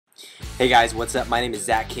Hey guys, what's up? My name is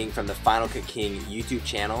Zach King from the Final Cut King YouTube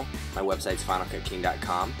channel. My website's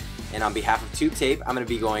finalcutking.com. And on behalf of TubeTape, I'm going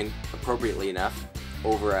to be going, appropriately enough,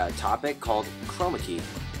 over a topic called chroma key,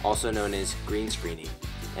 also known as green screening.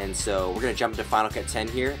 And so we're going to jump into Final Cut 10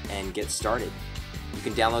 here and get started. You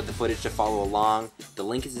can download the footage to follow along. The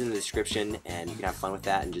link is in the description and you can have fun with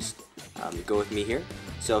that and just go with me here.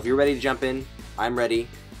 So if you're ready to jump in, I'm ready.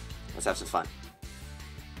 Let's have some fun.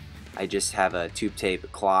 I just have a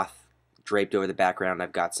TubeTape cloth draped over the background.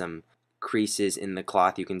 I've got some creases in the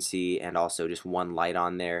cloth you can see, and also just one light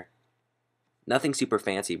on there. Nothing super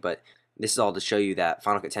fancy, but this is all to show you that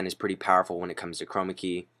Final Cut 10 is pretty powerful when it comes to chroma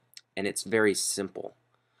key, and it's very simple.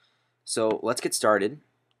 So let's get started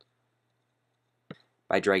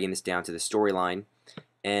by dragging this down to the storyline,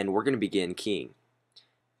 and we're going to begin keying.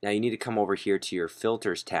 Now you need to come over here to your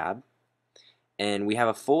Filters tab, and we have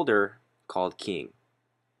a folder called Keying.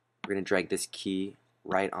 We're going to drag this key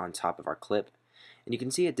right on top of our clip, and you can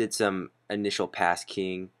see it did some initial pass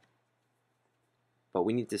keying, but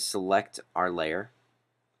we need to select our layer.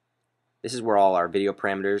 This is where all our video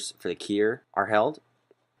parameters for the keyer are held.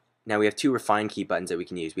 Now we have two refine key buttons that we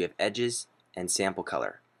can use. We have edges and sample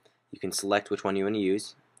color. You can select which one you want to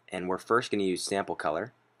use, and we're first going to use sample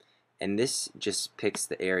color, and this just picks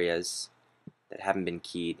the areas that haven't been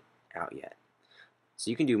keyed out yet. So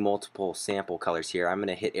you can do multiple sample colors here. I'm going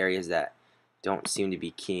to hit areas that don't seem to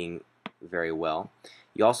be keying very well.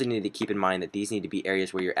 You also need to keep in mind that these need to be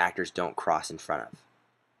areas where your actors don't cross in front of.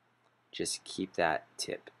 Just keep that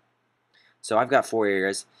tip. So I've got 4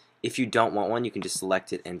 areas. If you don't want one, you can just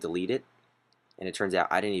select it and delete it. And it turns out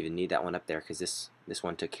I didn't even need that one up there because this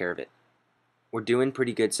one took care of it. We're doing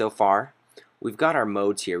pretty good so far. We've got our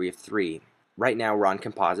modes here. We have 3. Right now we're on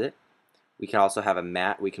composite. We can also have a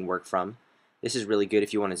matte we can work from. This is really good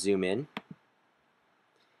if you want to zoom in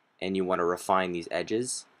and you want to refine these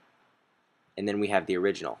edges. And then we have the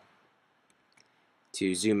original.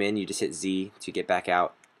 To zoom in, you just hit Z. To get back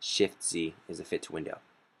out, Shift Z is a fit to window.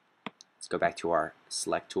 Let's go back to our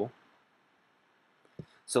select tool.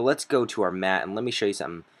 So let's go to our matte, and let me show you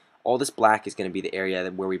something. All this black is going to be the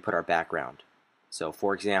area where we put our background. So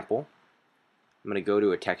for example, I'm going to go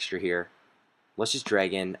to a texture here. Let's just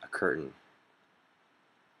drag in a curtain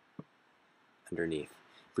underneath.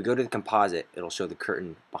 If we go to the composite, it'll show the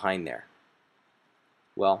curtain behind there.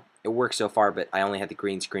 Well, it works so far, but I only have the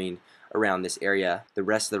green screen around this area. The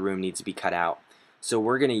rest of the room needs to be cut out. So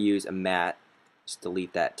we're going to use a matte. Just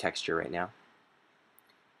delete that texture right now.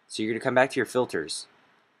 So you're going to come back to your filters,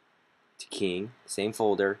 to keying, same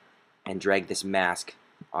folder, and drag this mask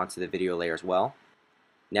onto the video layer as well.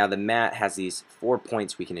 Now the matte has these 4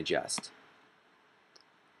 points we can adjust.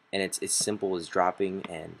 And it's as simple as dropping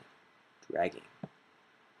and dragging.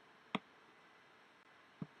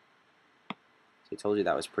 I told you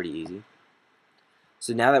that was pretty easy.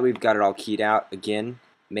 So now that we've got it all keyed out, again,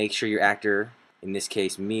 make sure your actor, in this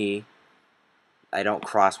case me, I don't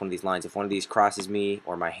cross one of these lines. If one of these crosses me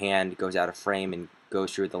or my hand goes out of frame and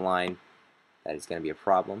goes through the line, that is going to be a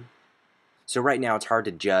problem. So right now it's hard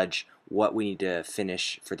to judge what we need to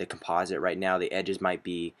finish for the composite. Right now the edges might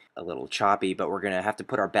be a little choppy, but we're going to have to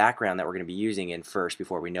put our background that we're going to be using in first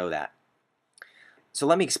before we know that. So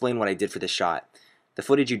let me explain what I did for this shot. The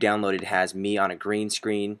footage you downloaded has me on a green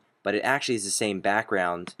screen, but it actually is the same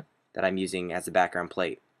background that I'm using as the background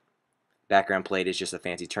plate. Background plate is just a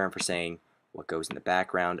fancy term for saying what goes in the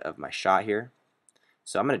background of my shot here.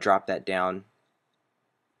 So I'm going to drop that down.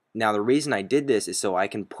 Now the reason I did this is so I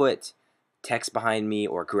can put text behind me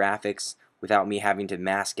or graphics without me having to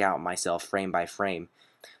mask out myself frame by frame.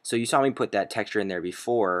 So you saw me put that texture in there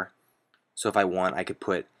before, so if I want I could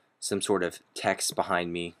put some sort of text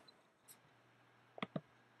behind me.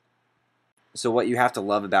 So what you have to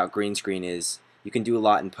love about green screen is you can do a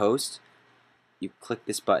lot in post. You click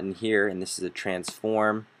this button here, and this is a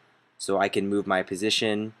transform, so I can move my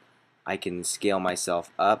position, I can scale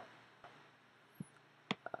myself up,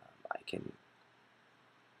 I can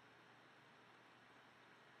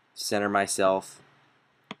center myself,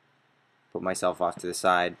 put myself off to the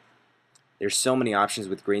side. There's so many options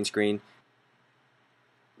with green screen.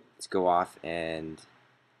 Let's go off and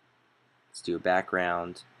let's do a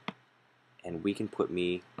background, and we can put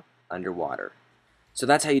me underwater. So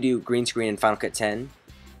that's how you do green screen in Final Cut 10.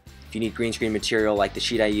 If you need green screen material like the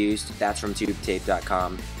sheet I used, that's from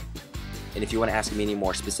TubeTape.com. And if you want to ask me any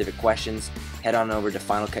more specific questions, head on over to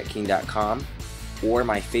finalcutking.com or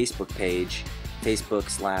my Facebook page,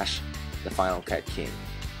 Facebook/The Final Cut King.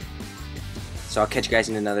 So I'll catch you guys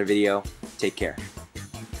in another video. Take care.